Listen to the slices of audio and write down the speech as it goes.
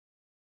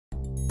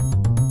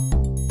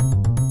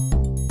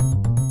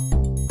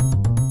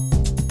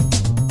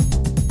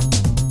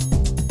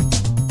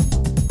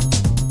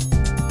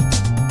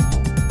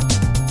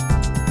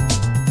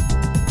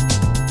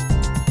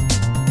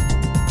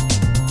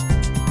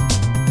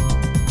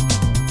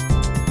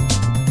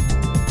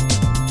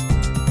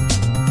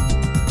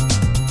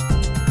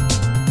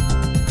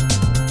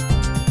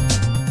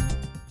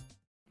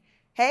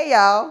Hey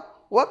y'all,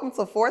 welcome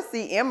to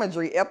 4C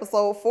Imagery,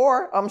 episode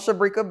 4. I'm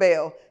Shabrika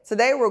Bell.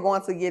 Today we're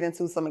going to get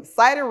into some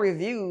exciting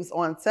reviews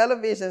on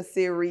television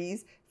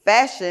series,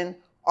 fashion,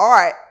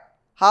 art,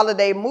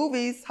 holiday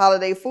movies,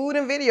 holiday food,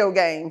 and video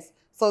games.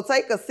 So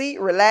take a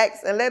seat, relax,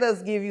 and let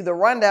us give you the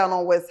rundown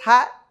on what's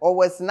hot or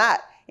what's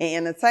not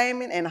in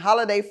entertainment and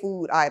holiday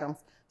food items.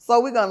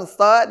 So we're going to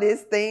start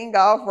this thing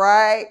off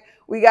right.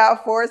 We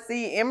got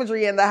 4C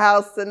Imagery in the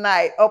house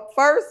tonight. Up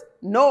first,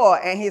 Noah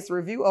and his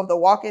review of The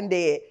Walking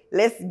Dead.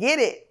 Let's get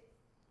it.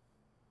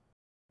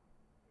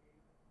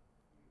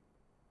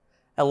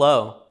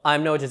 Hello,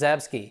 I'm Noah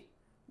Jazabski.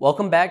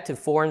 Welcome back to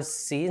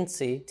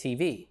 4C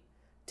TV.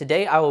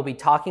 Today I will be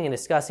talking and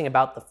discussing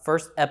about the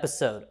first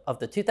episode of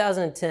the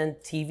 2010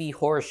 TV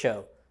horror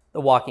show,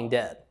 The Walking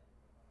Dead.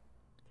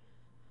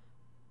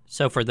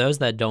 So for those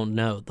that don't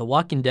know, The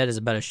Walking Dead is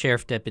about a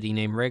sheriff deputy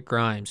named Rick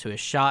Grimes who is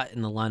shot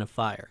in the line of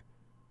fire.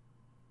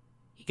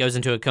 He goes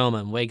into a coma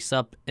and wakes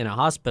up in a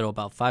hospital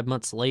about 5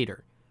 months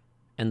later,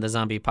 and the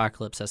zombie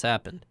apocalypse has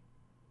happened.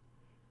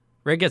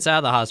 Rick gets out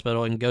of the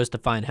hospital and goes to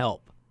find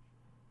help.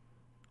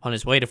 On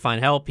his way to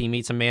find help, he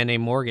meets a man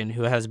named Morgan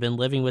who has been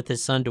living with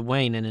his son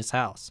Dwayne in his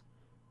house.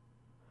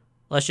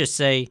 Let's just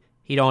say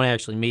he don't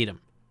actually meet him.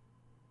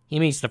 He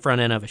meets the front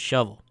end of a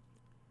shovel.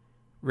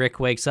 Rick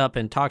wakes up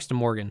and talks to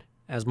Morgan,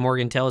 as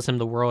Morgan tells him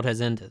the world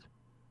has ended.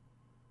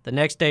 The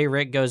next day,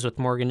 Rick goes with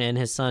Morgan and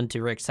his son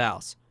to Rick's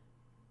house.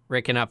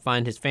 Rick cannot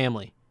find his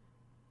family.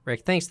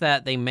 Rick thinks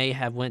that they may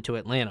have went to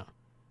Atlanta.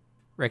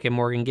 Rick and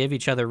Morgan give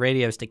each other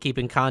radios to keep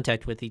in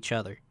contact with each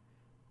other.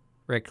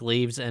 Rick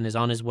leaves and is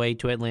on his way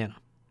to Atlanta.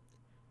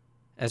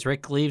 As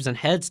Rick leaves and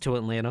heads to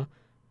Atlanta,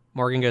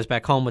 Morgan goes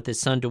back home with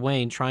his son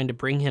Dwayne, trying to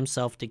bring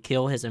himself to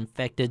kill his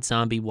infected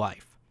zombie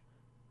wife.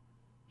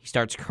 He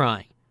starts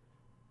crying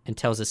and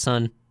tells his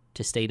son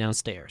to stay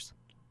downstairs.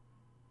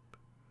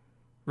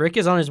 Rick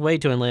is on his way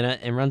to Atlanta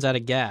and runs out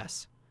of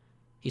gas.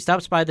 He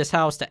stops by this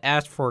house to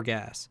ask for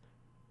gas.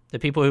 The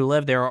people who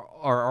live there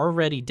are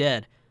already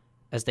dead,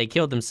 as they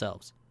killed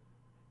themselves.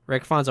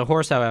 Rick finds a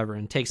horse, however,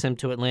 and takes him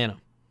to Atlanta.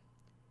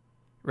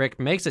 Rick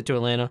makes it to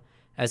Atlanta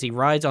as he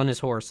rides on his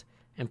horse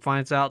and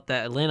finds out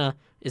that Atlanta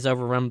is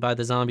overrun by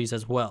the zombies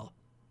as well.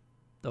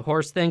 The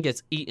horse then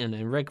gets eaten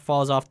and Rick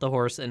falls off the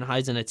horse and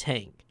hides in a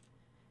tank.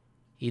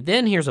 He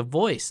then hears a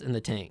voice in the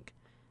tank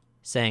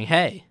saying,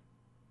 "Hey,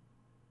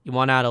 you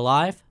want out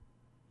alive?"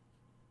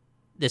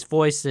 This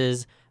voice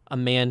is a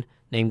man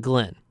named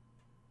Glenn,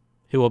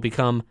 who will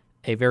become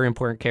a very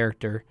important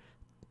character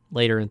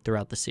later and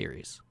throughout the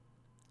series.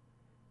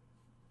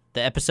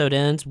 The episode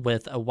ends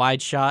with a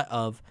wide shot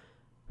of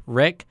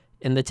Rick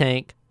in the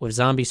tank with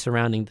zombies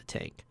surrounding the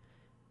tank,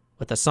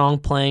 with a song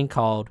playing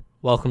called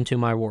 "Welcome to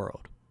My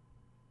World."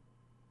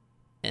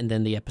 And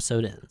then the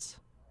episode ends.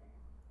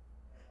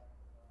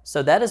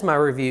 So that is my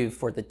review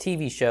for the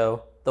TV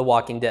show The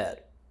Walking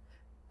Dead.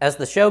 As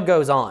the show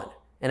goes on,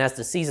 and as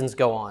the seasons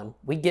go on,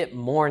 we get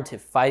more into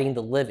fighting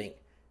the living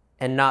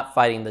and not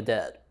fighting the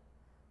dead.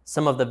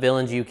 Some of the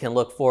villains you can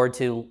look forward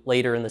to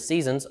later in the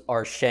seasons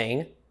are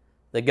Shane,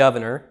 the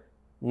Governor,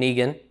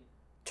 Negan,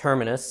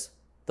 Terminus,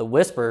 the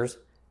Whispers,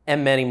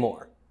 and many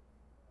more.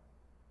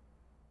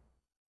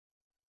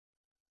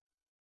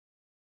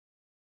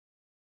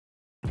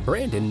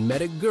 Brandon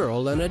met a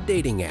girl on a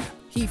dating app.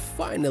 He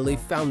finally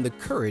found the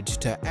courage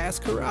to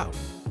ask her out.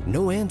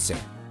 No answer.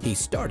 He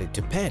started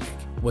to panic.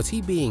 Was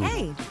he being...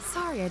 Hey,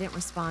 sorry I didn't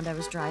respond. I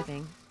was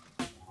driving.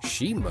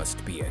 She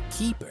must be a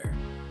keeper.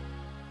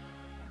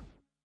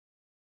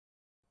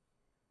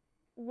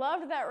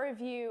 Loved that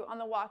review on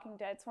The Walking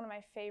Dead. It's one of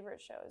my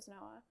favorite shows,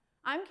 Noah.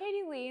 I'm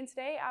Katie Lee, and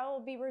today I will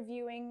be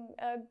reviewing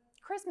a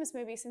Christmas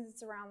movie since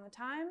it's around the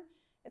time.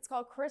 It's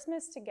called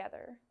Christmas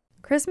Together.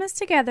 Christmas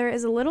Together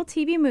is a little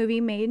TV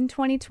movie made in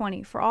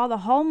 2020 for all the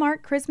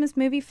Hallmark Christmas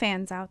movie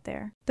fans out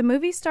there. The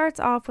movie starts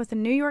off with a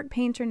New York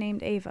painter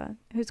named Ava,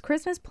 whose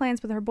Christmas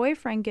plans with her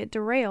boyfriend get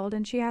derailed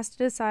and she has to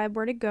decide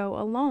where to go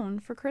alone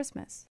for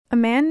Christmas. A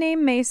man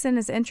named Mason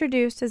is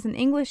introduced as an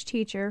English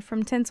teacher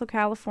from Tinsel,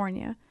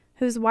 California,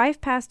 whose wife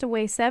passed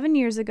away 7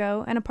 years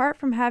ago and apart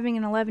from having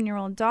an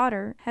 11-year-old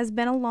daughter, has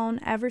been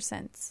alone ever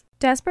since.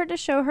 Desperate to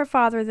show her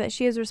father that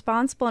she is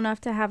responsible enough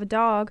to have a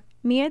dog,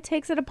 Mia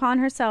takes it upon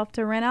herself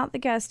to rent out the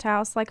guest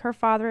house like her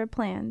father had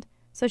planned.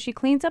 So she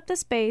cleans up the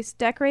space,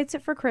 decorates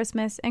it for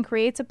Christmas, and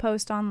creates a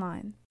post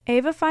online.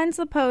 Ava finds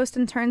the post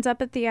and turns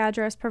up at the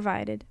address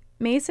provided.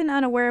 Mason,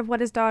 unaware of what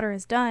his daughter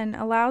has done,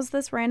 allows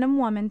this random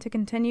woman to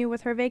continue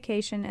with her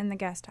vacation in the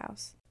guest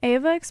house.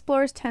 Ava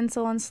explores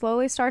Tinsel and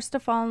slowly starts to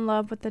fall in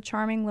love with the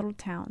charming little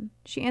town.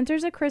 She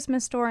enters a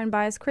Christmas store and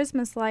buys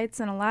Christmas lights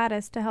and a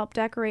lattice to help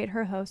decorate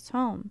her host's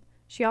home.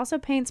 She also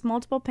paints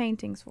multiple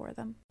paintings for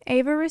them.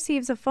 Ava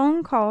receives a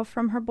phone call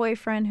from her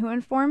boyfriend who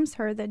informs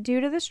her that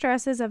due to the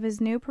stresses of his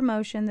new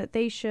promotion that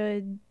they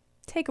should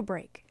take a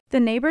break. The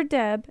neighbor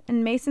Deb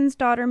and Mason's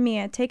daughter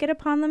Mia take it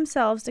upon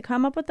themselves to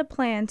come up with a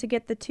plan to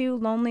get the two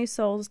lonely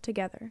souls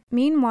together.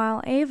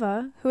 Meanwhile,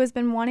 Ava, who has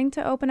been wanting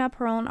to open up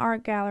her own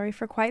art gallery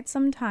for quite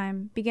some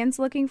time, begins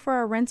looking for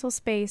a rental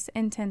space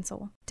in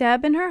Tinsel.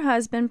 Deb and her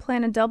husband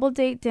plan a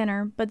double-date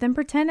dinner, but then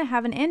pretend to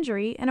have an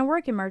injury and a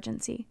work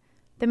emergency.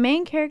 The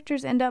main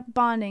characters end up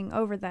bonding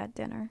over that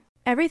dinner.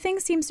 Everything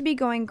seems to be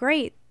going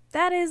great.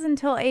 That is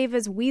until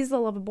Ava's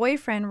weasel of a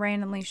boyfriend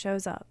randomly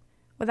shows up.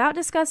 Without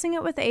discussing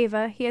it with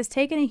Ava, he has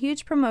taken a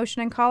huge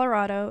promotion in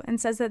Colorado and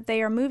says that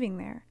they are moving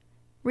there.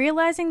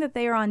 Realizing that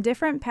they are on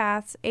different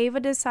paths, Ava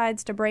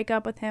decides to break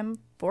up with him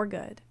for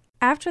good.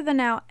 After the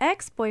now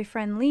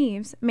ex-boyfriend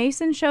leaves,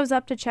 Mason shows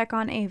up to check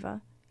on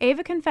Ava.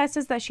 Ava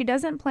confesses that she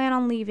doesn't plan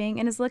on leaving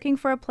and is looking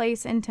for a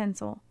place in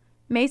Tinsel.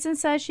 Mason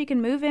says she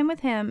can move in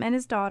with him and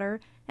his daughter,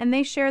 and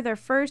they share their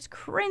first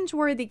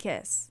cringe-worthy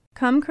kiss.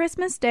 Come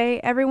Christmas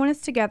Day, everyone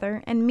is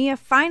together, and Mia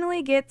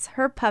finally gets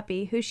her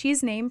puppy, who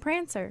she's named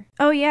Prancer.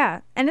 Oh yeah,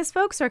 and his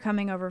folks are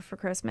coming over for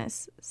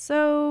Christmas,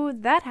 so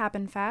that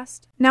happened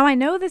fast. Now I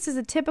know this is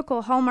a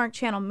typical Hallmark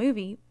Channel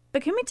movie,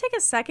 but can we take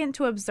a second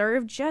to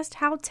observe just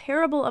how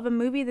terrible of a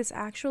movie this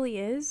actually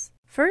is?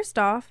 First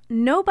off,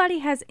 nobody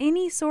has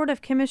any sort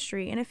of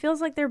chemistry, and it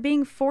feels like they're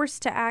being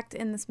forced to act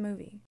in this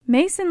movie.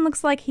 Mason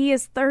looks like he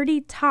is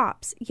 30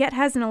 tops, yet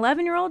has an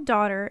 11-year-old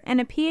daughter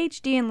and a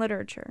PhD in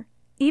literature.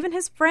 Even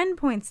his friend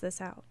points this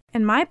out.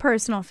 And my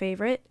personal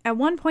favorite, at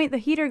one point the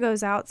heater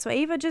goes out, so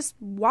Ava just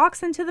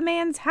walks into the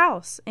man's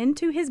house,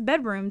 into his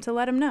bedroom to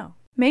let him know.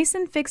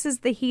 Mason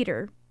fixes the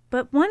heater,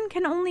 but one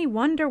can only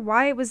wonder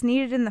why it was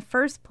needed in the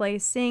first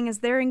place, seeing as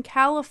they're in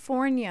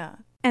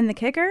California. And the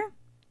kicker?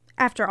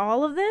 After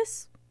all of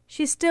this,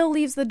 she still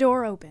leaves the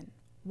door open.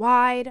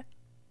 Wide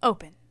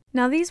open.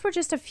 Now these were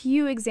just a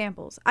few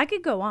examples. I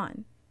could go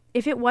on.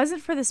 If it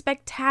wasn't for the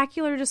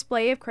spectacular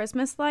display of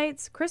Christmas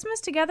lights,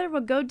 Christmas Together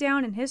would go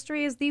down in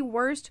history as the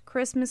worst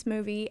Christmas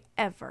movie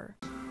ever.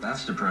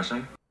 That's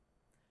depressing.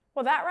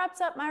 Well, that wraps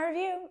up my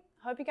review.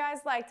 Hope you guys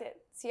liked it.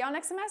 See y'all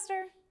next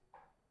semester.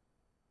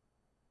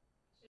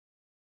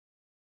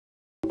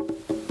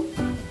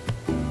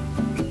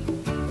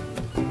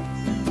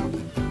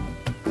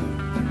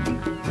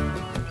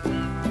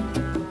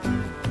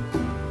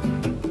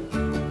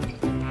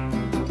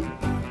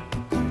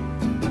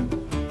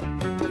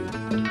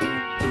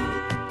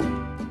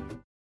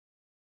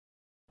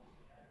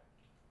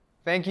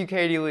 Thank you,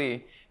 Katie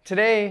Lee.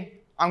 Today,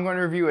 I'm going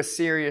to review a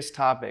serious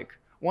topic,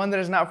 one that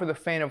is not for the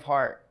faint of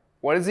heart.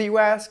 What is it, you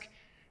ask?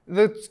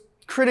 The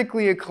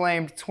critically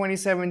acclaimed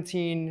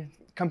 2017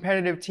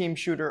 competitive team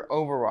shooter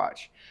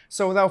Overwatch.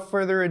 So without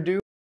further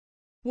ado...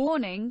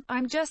 Warning,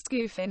 I'm just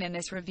goofing in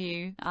this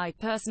review. I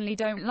personally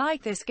don't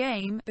like this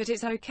game, but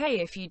it's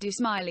okay if you do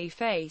smiley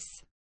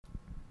face.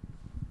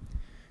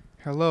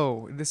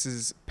 Hello, this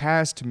is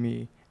Past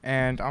Me,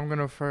 and I'm going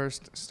to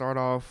first start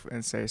off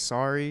and say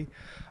sorry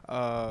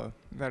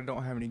that I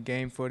don't have any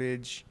game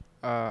footage.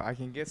 I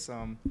can get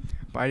some,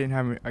 but I didn't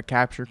have a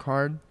capture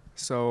card,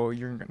 so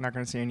you're not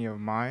going to see any of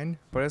mine.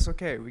 But it's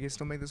okay, we can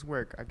still make this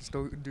work. I can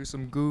still do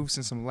some goofs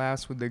and some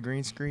laughs with the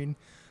green screen.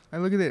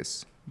 Like, look at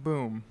this.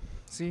 Boom.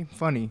 See?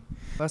 Funny.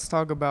 Let's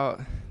talk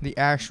about the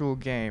actual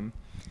game.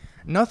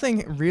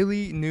 Nothing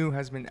really new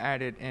has been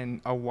added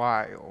in a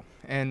while.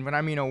 And when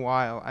I mean a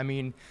while, I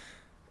mean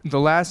the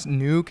last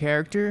new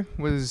character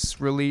was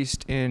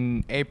released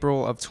in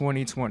April of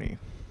 2020.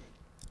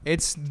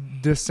 It's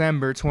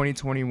December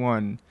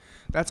 2021.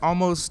 That's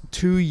almost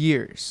 2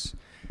 years.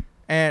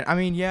 And I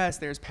mean, yes,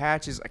 there's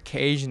patches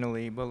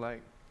occasionally, but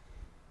like,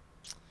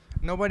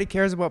 nobody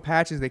cares about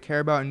patches. They care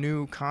about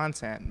new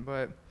content,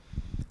 but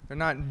they're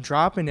not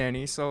dropping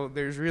any, so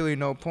there's really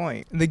no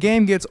point. The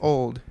game gets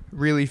old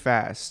really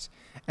fast.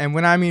 And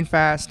when I mean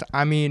fast,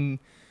 I mean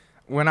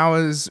when I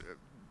was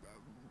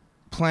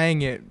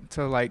playing it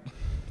to like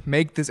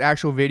make this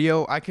actual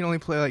video, I can only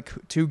play like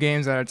 2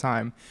 games at a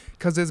time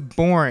because it's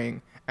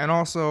boring and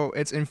also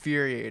it's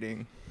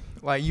infuriating.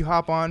 Like, you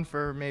hop on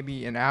for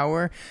maybe an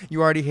hour,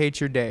 you already hate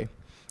your day.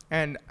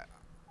 And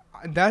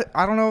that,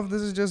 I don't know if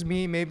this is just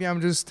me, maybe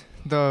I'm just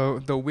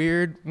the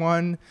weird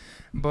one,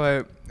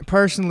 but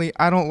personally,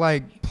 I don't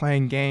like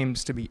playing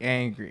games to be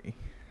angry.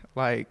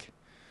 Like,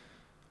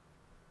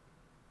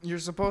 you're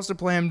supposed to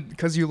play them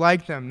because you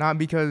like them, not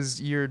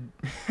because you're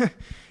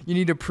you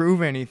need to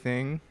prove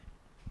anything.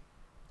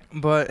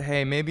 But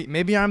hey,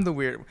 maybe I'm the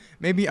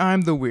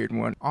weird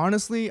one.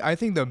 Honestly, I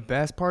think the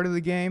best part of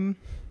the game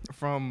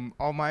from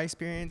all my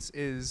experience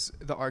is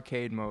the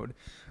arcade mode.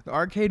 The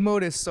arcade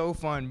mode is so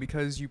fun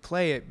because you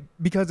play it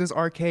because it's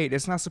arcade.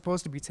 It's not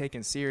supposed to be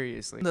taken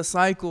seriously. The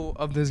cycle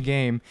of this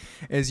game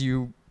is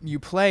you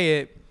play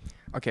it,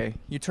 okay,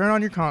 you turn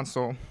on your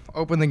console,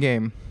 open the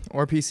game,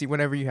 or PC,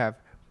 whatever you have.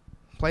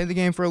 Play the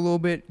game for a little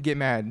bit, get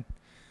mad,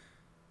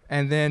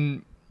 and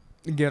then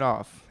get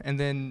off. And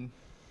then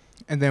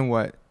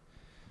what?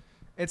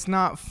 It's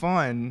not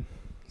fun.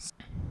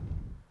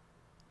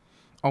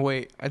 Oh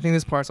wait, I think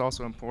this part's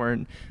also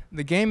important.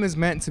 The game is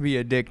meant to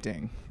be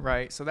addicting,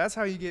 right? So that's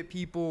how you get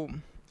people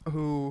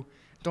who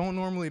don't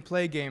normally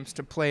play games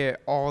to play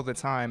it all the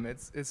time.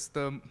 It's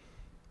the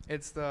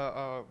it's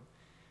the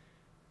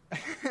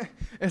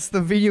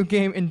video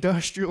game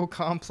industrial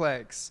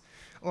complex.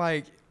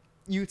 Like,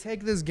 you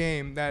take this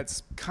game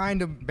that's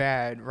kind of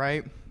bad,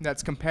 right?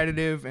 That's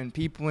competitive and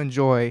people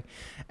enjoy,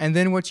 and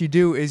then what you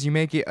do is you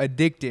make it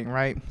addicting,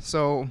 right?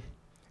 So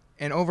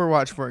in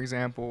Overwatch, for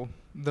example,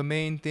 the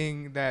main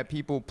thing that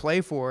people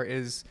play for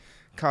is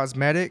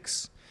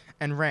cosmetics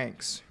and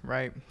ranks,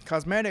 right?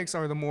 Cosmetics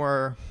are the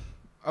more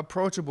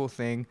approachable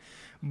thing,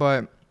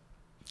 but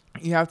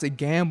you have to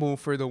gamble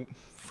for the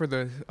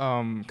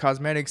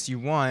cosmetics you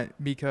want,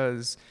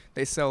 because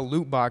they sell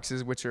loot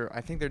boxes, which are,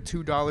 I think they're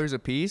 $2 a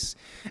piece,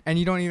 and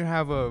you don't even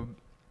have a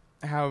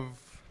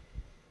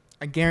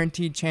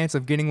guaranteed chance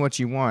of getting what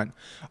you want.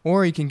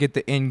 Or you can get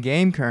the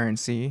in-game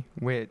currency,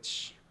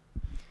 which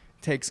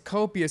takes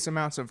copious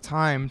amounts of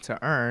time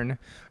to earn.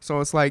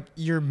 So it's like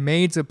you're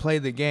made to play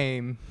the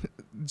game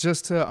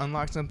just to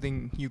unlock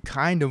something you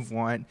kind of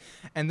want.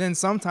 And then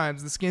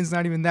sometimes the skin's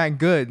not even that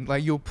good.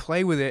 Like, you'll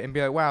play with it and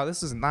be like, wow,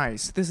 this is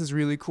nice. This is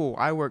really cool.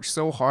 I worked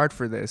so hard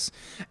for this.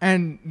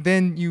 And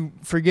then you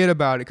forget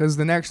about it because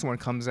the next one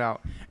comes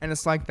out. And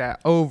it's like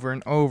that over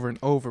and over and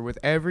over with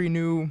every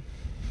new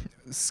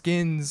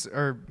skins,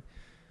 or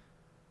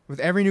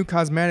with every new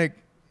cosmetic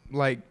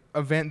like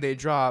event they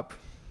drop.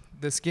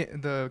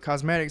 The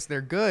cosmetics,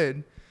 they're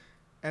good,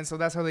 and so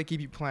that's how they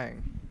keep you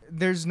playing.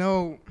 There's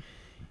no,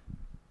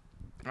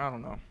 I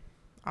don't know.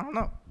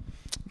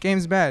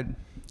 Game's bad.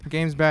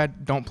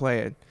 Don't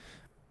play it.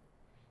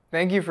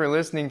 Thank you for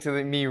listening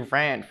to me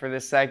rant for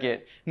this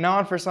second. Now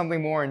on for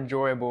something more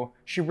enjoyable.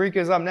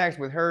 Shabrika's up next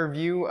with her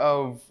review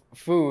of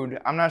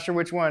food. I'm not sure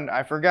which one,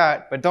 I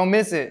forgot, but don't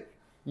miss it.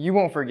 You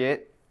won't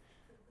forget.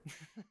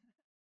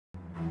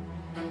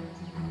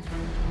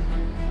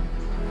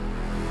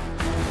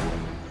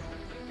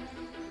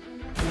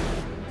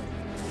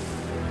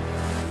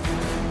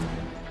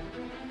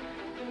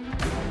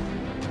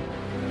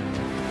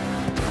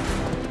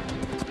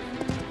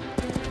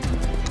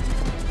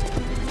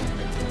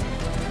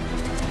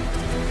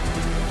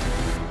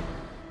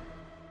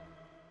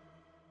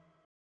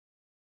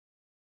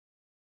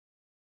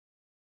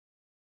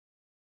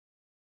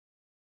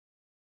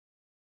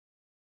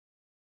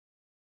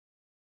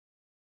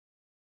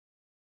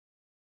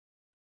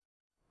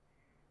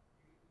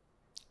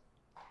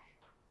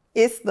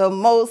 It's the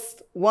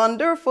most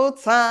wonderful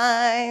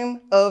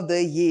time of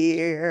the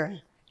year.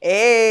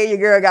 Hey, your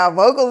girl got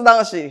vocals,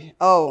 don't she?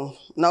 Oh,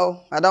 no,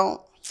 I don't.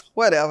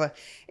 Whatever.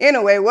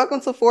 Anyway, welcome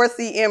to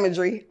 4C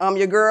Imagery. I'm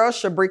your girl,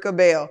 Shabrika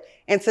Bell,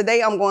 and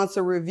today I'm going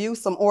to review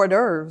some hors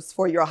d'oeuvres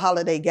for your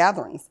holiday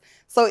gatherings.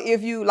 So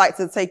if you like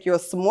to take your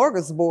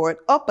smorgasbord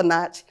up a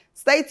notch,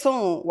 stay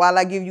tuned while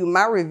I give you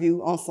my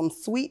review on some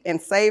sweet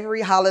and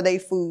savory holiday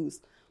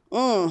foods.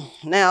 Now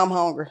I'm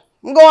hungry.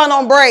 I'm going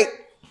on break.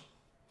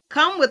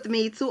 Come with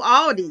me to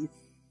Aldi's.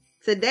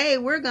 Today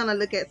we're going to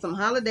look at some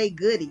holiday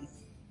goodies.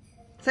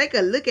 Take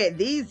a look at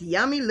these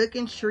yummy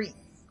looking treats.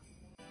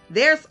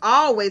 There's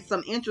always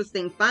some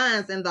interesting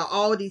finds in the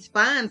Aldi's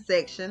Find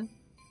section.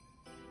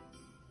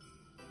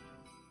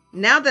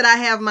 Now that I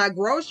have my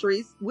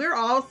groceries, we're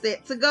all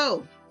set to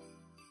go.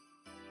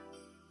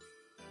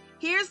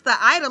 Here's the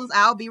items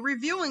I'll be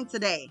reviewing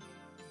today.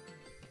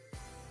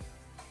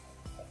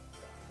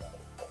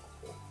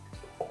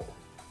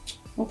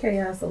 Okay,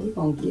 y'all, so we're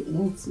going to get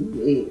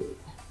into it.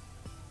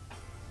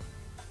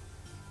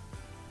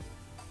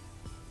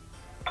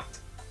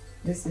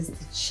 This is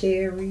the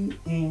cherry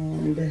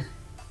and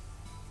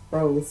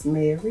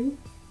rosemary.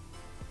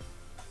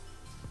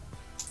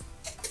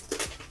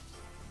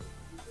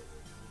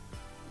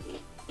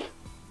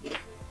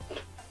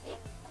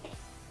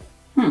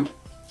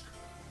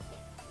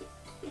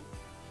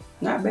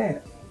 Not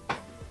bad.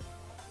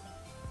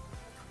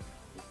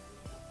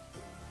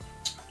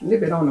 A little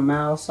bit on the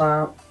mild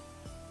side.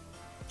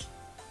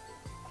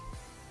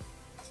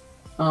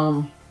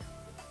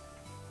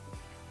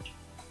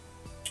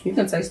 You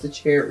can taste the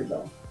cherry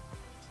though.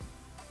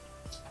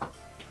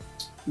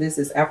 This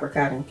is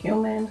apricot and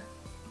cumin.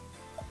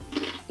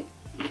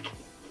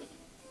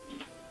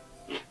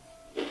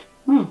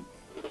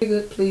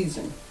 Good,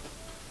 pleasing.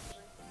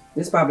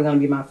 This is probably gonna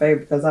be my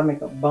favorite because I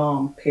make a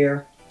bomb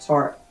pear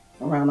tart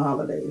around the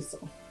holidays.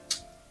 So.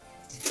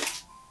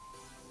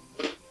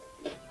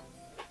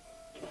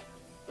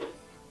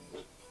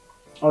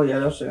 Oh yeah,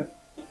 that's it.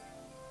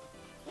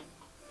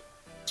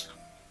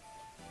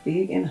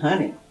 Fig and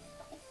honey.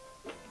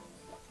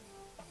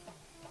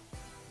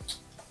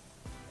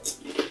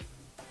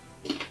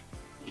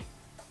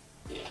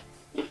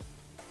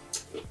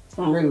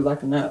 I'm really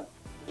liking that.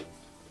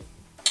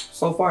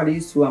 So far,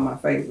 these two are my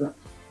favorite.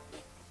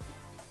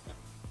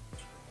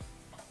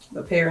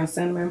 The pear and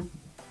cinnamon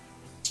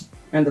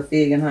and the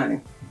fig and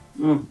honey.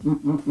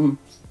 Then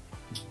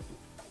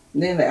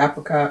the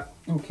apricot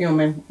and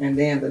cumin, and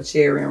then the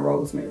cherry and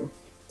rosemary.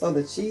 So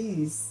the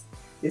cheese,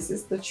 this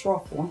is the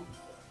truffle.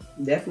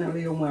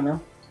 Definitely a winner.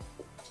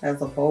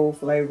 Has a bold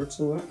flavor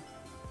to it.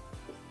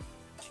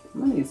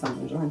 I'm gonna need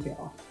something to drink,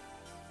 y'all.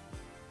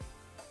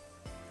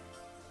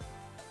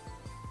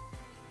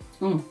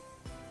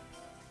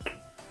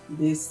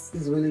 This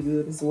is really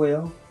good as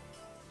well.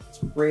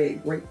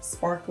 Red grape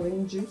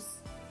sparkling juice.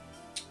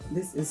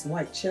 This is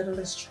white cheddar.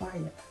 Let's try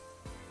it.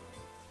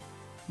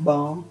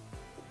 Bomb.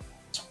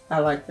 I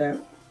like that.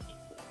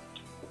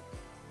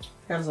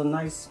 Has a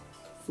nice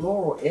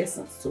floral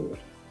essence to it.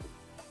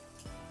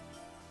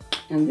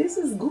 And this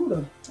is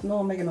Gouda. I know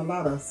I'm making a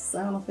lot of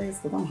sound effects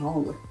because I'm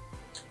hungry.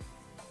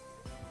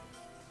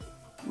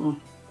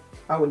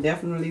 I would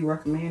definitely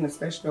recommend,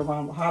 especially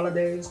around the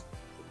holidays.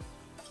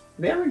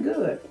 Very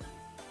good.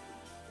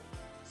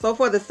 So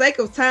for the sake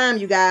of time,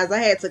 you guys, I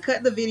had to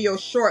cut the video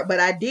short, but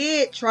I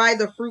did try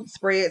the fruit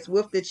spreads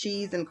with the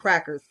cheese and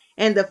crackers.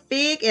 And the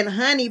fig and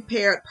honey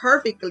paired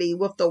perfectly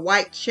with the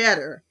white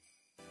cheddar.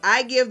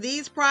 I give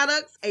these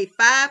products a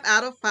 5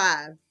 out of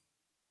 5.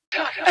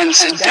 And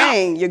sit down.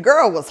 Dang, your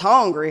girl was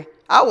hungry.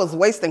 I was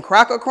wasting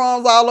cracker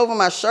crumbs all over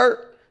my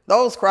shirt.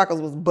 Those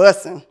crackers was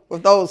busting.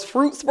 With those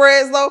fruit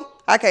spreads though,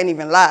 I can't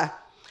even lie.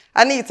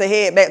 I need to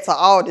head back to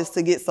Aldi's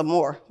to get some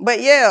more.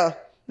 But yeah,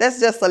 that's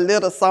just a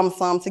little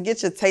something to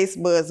get your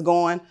taste buds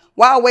going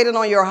while waiting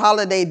on your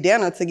holiday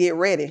dinner to get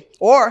ready.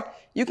 Or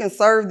you can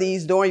serve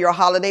these during your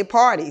holiday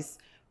parties.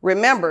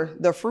 Remember,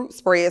 the fruit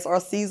spreads are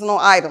seasonal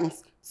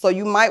items, so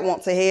you might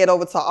want to head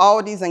over to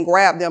Aldi's and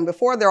grab them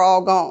before they're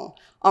all gone.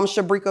 I'm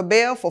Shabrika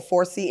Bell for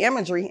 4C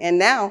Imagery, and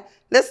now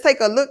let's take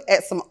a look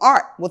at some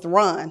art with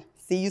Ron.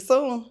 See you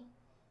soon.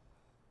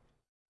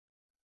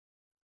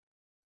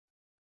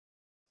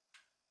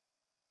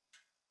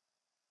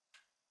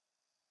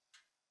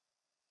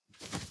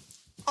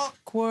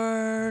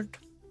 Awkward.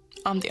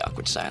 I'm the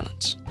awkward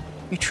silence.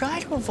 You try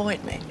to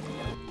avoid me,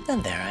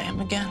 then there I am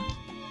again.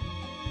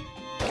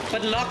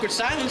 But an awkward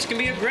silence can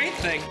be a great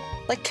thing.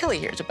 Like Kelly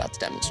here is about to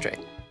demonstrate.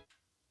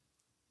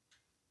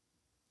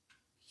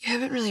 You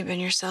haven't really been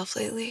yourself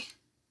lately.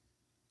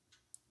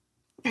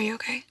 Are you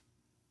okay?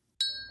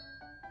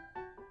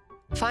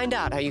 Find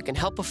out how you can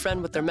help a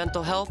friend with their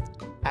mental health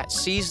at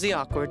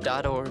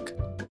seizetheawkward.org.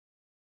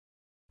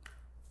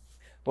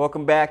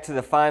 Welcome back to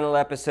the final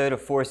episode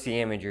of 4C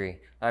Imagery.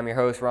 I'm your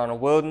host,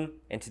 Ronald Wilden,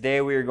 and today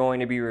we are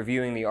going to be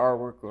reviewing the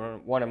artwork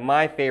of one of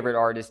my favorite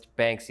artists,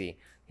 Banksy.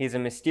 He's a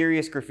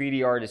mysterious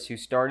graffiti artist who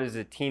started as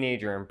a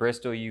teenager in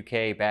Bristol,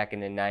 UK back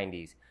in the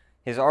 90s.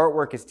 His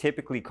artwork is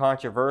typically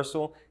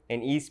controversial,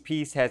 and each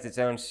piece has its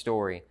own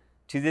story.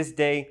 To this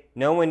day,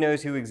 no one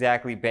knows who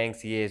exactly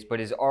Banksy is, but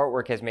his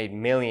artwork has made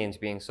millions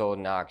being sold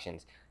in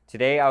auctions.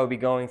 Today I will be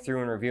going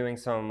through and reviewing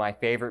some of my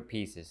favorite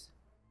pieces.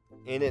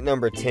 In at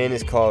number 10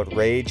 is called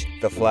Rage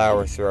the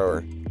Flower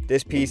Thrower.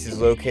 This piece is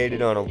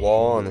located on a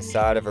wall on the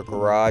side of a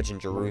garage in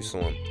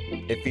Jerusalem.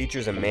 It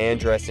features a man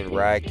dressed in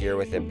riot gear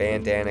with a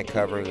bandana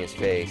covering his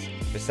face.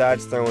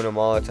 Besides throwing a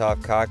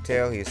Molotov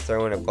cocktail, he is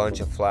throwing a bunch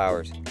of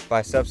flowers.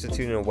 By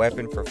substituting a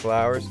weapon for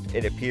flowers,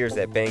 it appears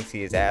that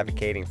Banksy is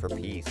advocating for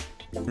peace.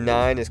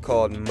 9 is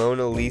called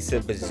Mona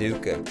Lisa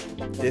Bazooka.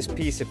 This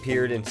piece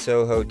appeared in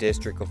Soho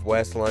district of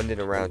West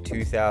London around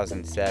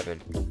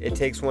 2007. It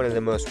takes one of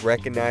the most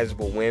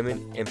recognizable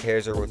women and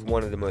pairs her with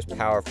one of the most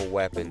powerful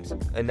weapons.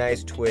 A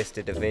nice twist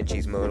to Da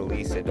Vinci's Mona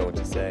Lisa, don't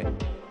you say?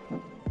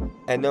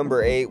 At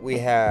number 8 we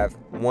have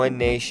One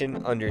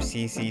Nation Under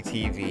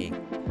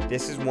CCTV.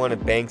 This is one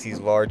of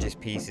Banksy's largest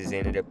pieces,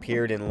 and it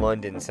appeared in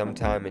London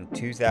sometime in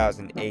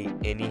 2008,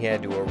 and he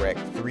had to erect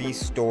 3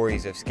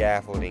 stories of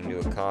scaffolding to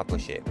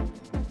accomplish it.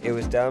 It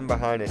was done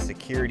behind a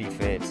security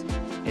fence,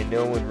 and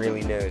no one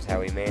really knows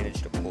how he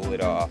managed to pull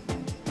it off.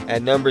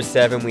 At number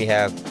 7 we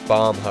have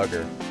Bomb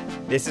Hugger.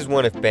 This is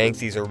one of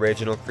Banksy's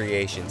original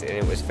creations, and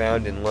it was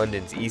found in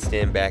London's East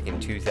End back in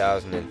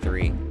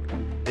 2003.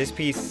 This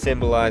piece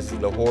symbolizes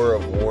the horror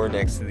of war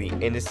next to the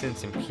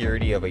innocence and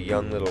purity of a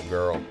young little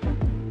girl.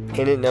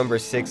 In at number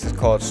 6 is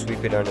called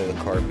Sweep It Under the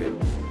Carpet.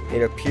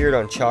 It appeared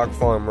on Chalk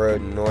Farm Road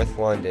in North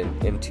London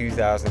in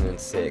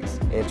 2006,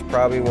 and it's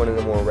probably one of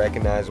the more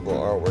recognizable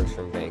artworks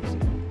from Banksy.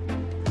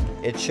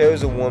 It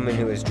shows a woman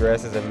who is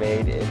dressed as a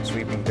maid and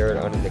sweeping dirt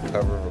under the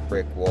cover of a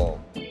brick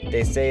wall.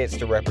 They say it's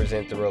to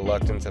represent the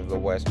reluctance of the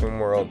Western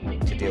world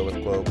to deal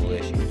with global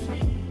issues.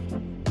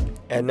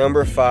 At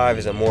number 5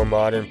 is a more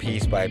modern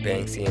piece by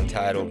Banksy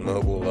entitled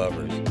Mobile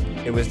Lovers.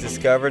 It was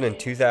discovered in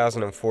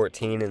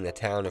 2014 in the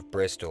town of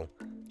Bristol.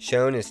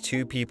 Shown as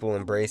 2 people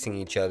embracing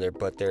each other,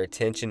 but their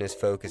attention is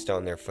focused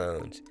on their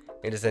phones.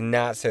 It is a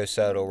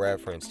not-so-subtle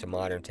reference to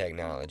modern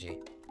technology.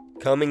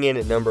 Coming in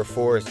at number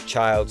 4 is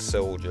Child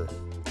Soldier.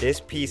 This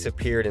piece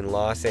appeared in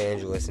Los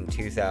Angeles in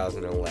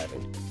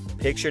 2011.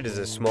 Pictured as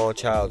a small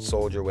child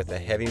soldier with a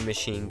heavy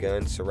machine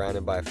gun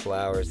surrounded by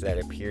flowers that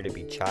appear to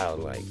be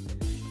childlike.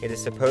 It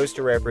is supposed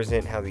to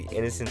represent how the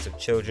innocence of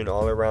children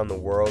all around the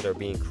world are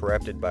being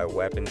corrupted by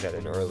weapons at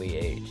an early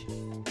age.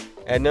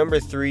 At number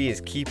 3 is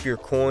Keep Your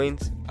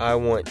Coins, I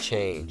Want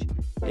Change.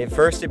 It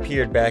first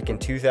appeared back in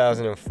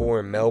 2004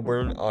 in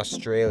Melbourne,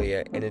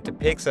 Australia, and it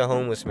depicts a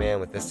homeless man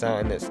with a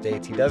sign that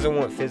states he doesn't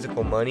want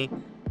physical money,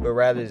 but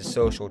rather the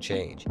social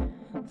change.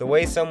 The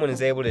way someone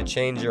is able to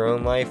change their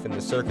own life and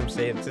the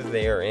circumstances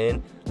they are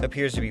in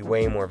appears to be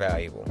way more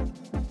valuable.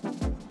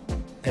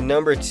 At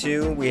number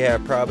 2, we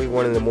have probably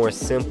one of the more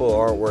simple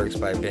artworks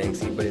by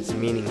Banksy, but its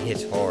meaning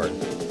hits hard.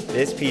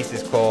 This piece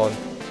is called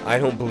I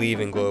Don't Believe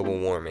in Global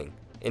Warming.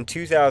 In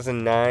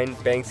 2009,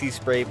 Banksy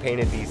spray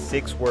painted these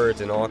 6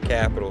 words in all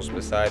capitals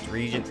besides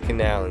Regent's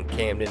Canal in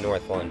Camden,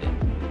 North London.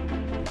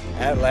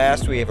 At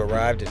last, we have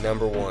arrived at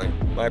number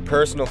 1, my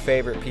personal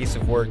favorite piece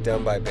of work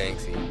done by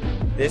Banksy.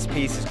 This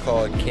piece is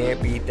called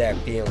Can't Beat That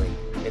Feeling,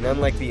 and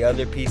unlike the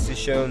other pieces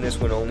shown, this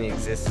one only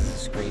exists as a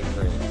screen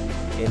print.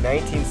 In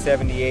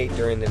 1978,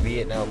 during the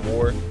Vietnam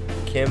War,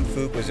 Kim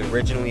Phuc was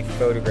originally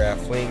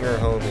photographed fleeing her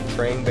home in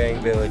Trang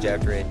Bang Village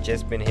after it had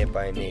just been hit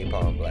by a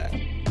napalm blast.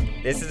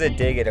 This is a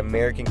dig at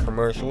American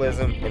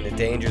commercialism and the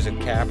dangers of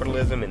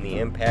capitalism and the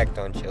impact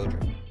on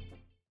children.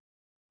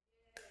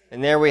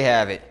 And there we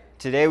have it.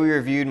 Today we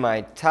reviewed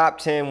my top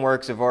 10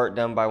 works of art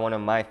done by one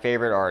of my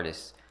favorite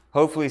artists.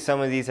 Hopefully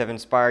some of these have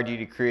inspired you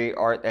to create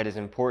art that has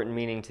important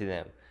meaning to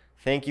them.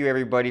 Thank you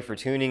everybody for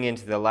tuning in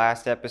to the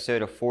last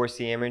episode of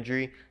 4C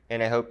Imagery,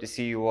 and I hope to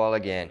see you all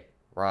again.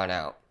 Ron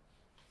out.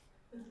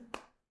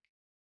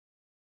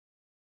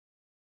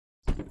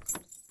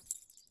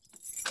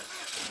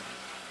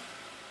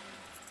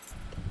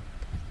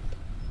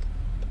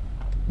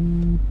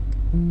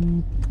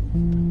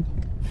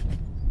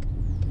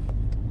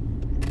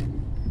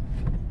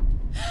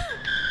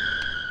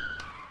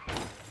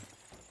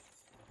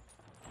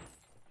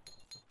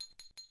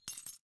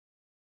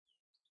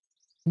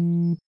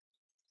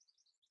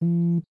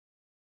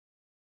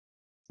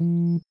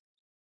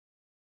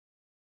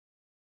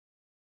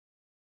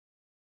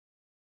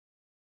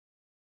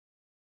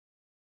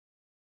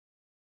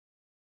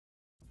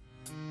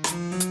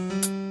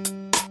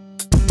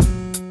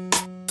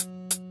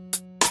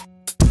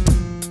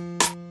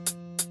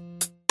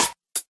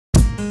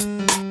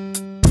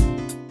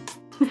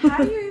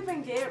 How do you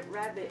even get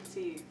rabbit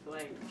teeth?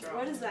 Like,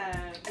 what is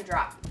that? A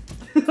drop.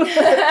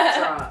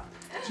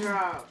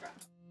 Drop.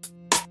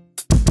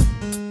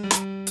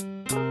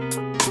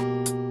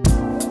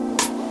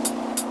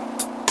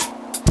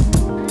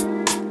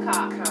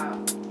 Cop.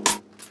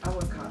 I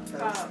would cop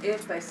those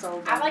if they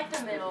sold them. I like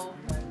the middle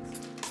ones.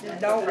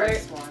 The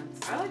first ones.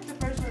 I like the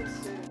first ones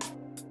too.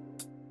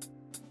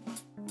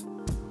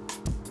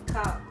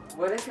 Cop.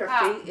 What if your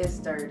feet is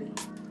dirty?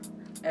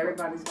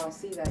 Everybody's gonna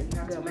see that. You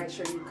have to make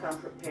sure you come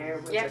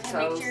prepared with your toes. You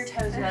have to make sure your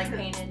toes are like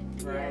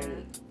painted. Right.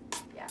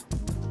 Yeah.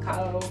 Cop.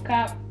 Oh,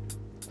 cop.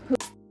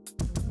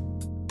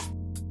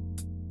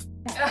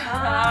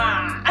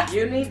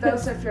 You need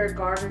those if you're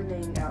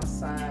gardening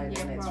outside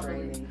and it's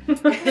raining.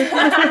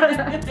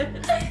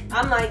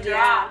 I'm like,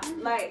 yeah.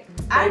 Like,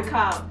 I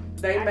cop.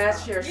 They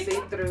match your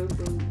see-through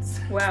boots.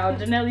 Wow,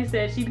 Janelle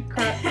said she'd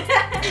cop.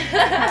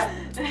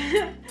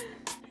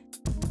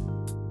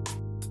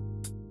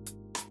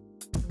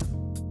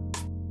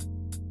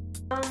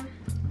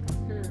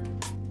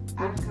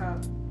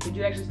 Did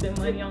you actually spend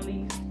money on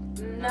these?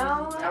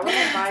 No. I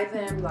wouldn't buy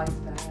them like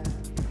that.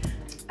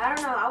 I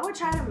don't know. I would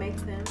try to make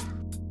them.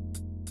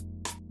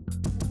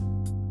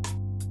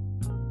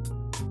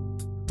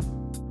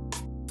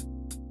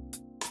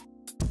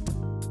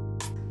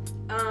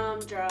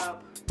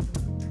 Drop.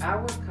 I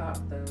would cop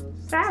those.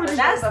 Savage.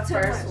 That's the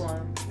first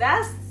one.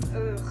 That's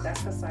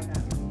because I got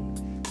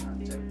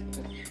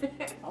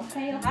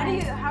Okay. How do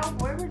you?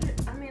 Where would you?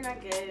 I mean, I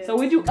guess. So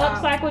would you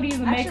upcycle these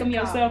and make them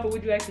yourself, or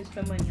would you actually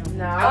spend money on them?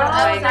 No,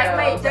 I would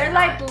wait, they're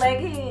like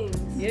leggings.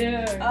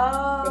 Yeah.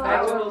 Oh.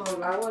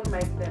 I would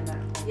make them at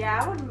home.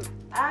 Yeah, I would.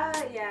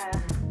 Yeah.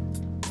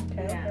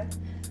 Okay. Yeah.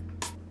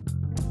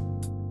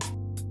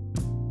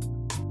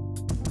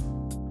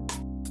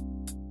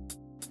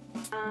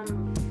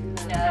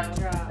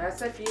 No.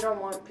 That's if you don't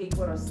want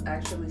people to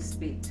actually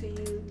speak to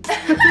you.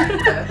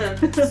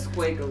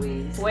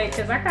 Squigglies. Wait,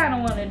 because I kind of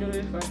want to do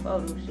this for a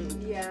photo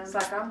shoot. Yeah. It's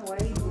like I'm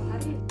waiting. How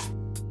do you?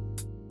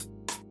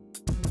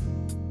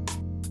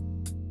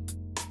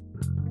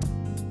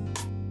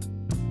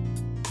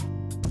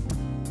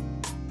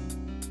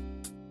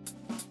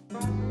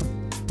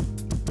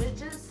 It's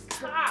just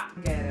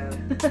Cop. Get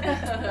him.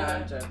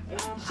 Gotcha.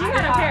 She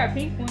got a pair of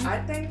pink ones.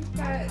 I think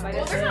that.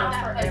 Well, they're not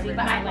that fuzzy, but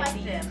I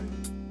like them.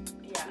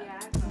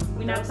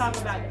 We're not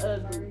talking about the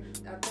ugly.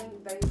 I think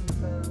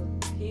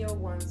the heel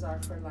ones are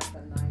for like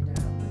a night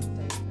out, like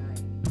date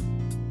night,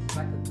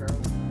 like a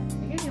girl's night.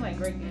 It gives me like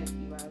great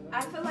Gatsby vibes.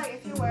 I feel like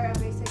if you wear a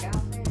basic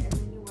outfit and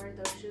then you wear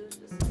those shoes,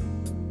 just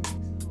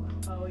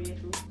like, Oh yeah,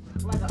 true.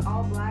 like an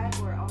all black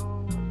or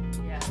all.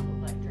 Yeah,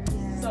 look like dress.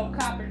 Yeah. So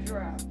copper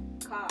drop.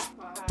 Cop.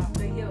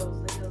 The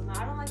heels. No,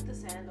 I don't like the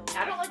sandals.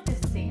 I don't like this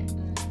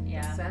sand.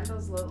 Yeah.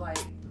 Sandals look like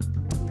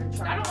you're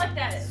trying. I don't like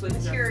that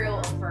material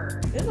of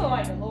fur. This look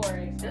like a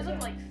Lore. Those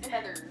look like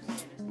feathers.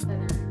 Just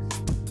feathers.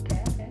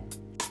 Okay.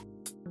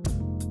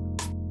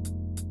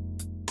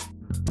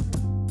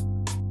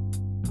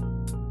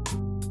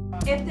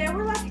 If they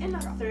were like in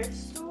a thrift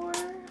store,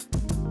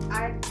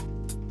 I'd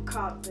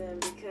cop them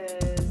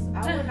because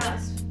I would not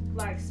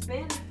like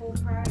spend full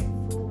money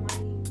for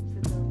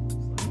those.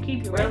 Like,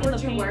 Keep your Where regular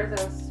would you pants. wear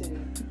those to?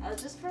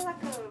 just for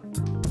like a.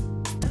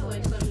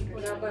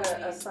 No, but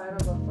aside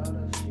of a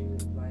photo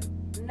shoot, like.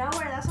 No,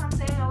 nowhere. That's what I'm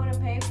saying. I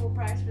wouldn't pay full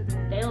price for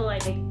them. They look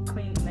like they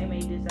clean. They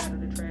made this out of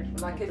the trash.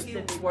 Like if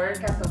you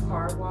work at the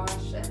car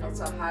wash and it's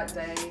a hot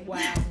day,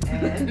 wow,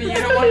 and you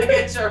don't want to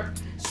get your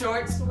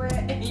shorts wet,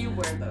 and you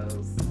wear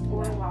those.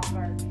 Or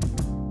Walmart.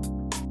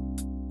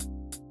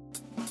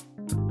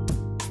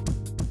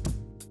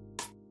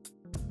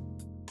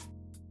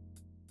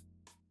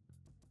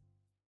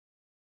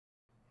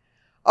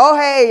 Oh,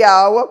 hey,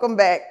 y'all. Welcome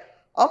back.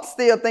 I'm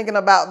still thinking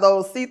about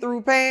those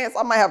see-through pants.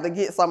 I might have to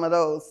get some of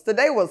those.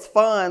 Today was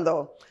fun,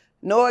 though.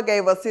 Noah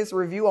gave us his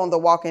review on The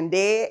Walking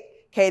Dead.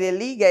 Katie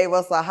Lee gave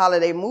us a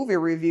holiday movie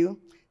review.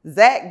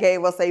 Zach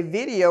gave us a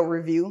video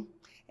review.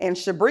 And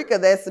Shabrika,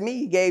 that's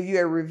me, gave you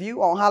a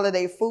review on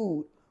holiday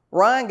food.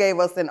 Ron gave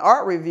us an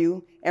art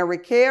review. And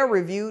Raquel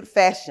reviewed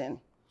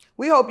fashion.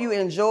 We hope you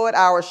enjoyed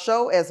our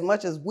show as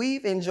much as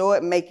we've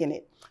enjoyed making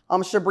it.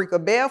 I'm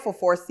Shabrika Bell for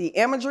 4C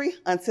Imagery.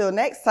 Until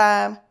next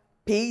time,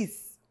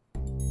 peace.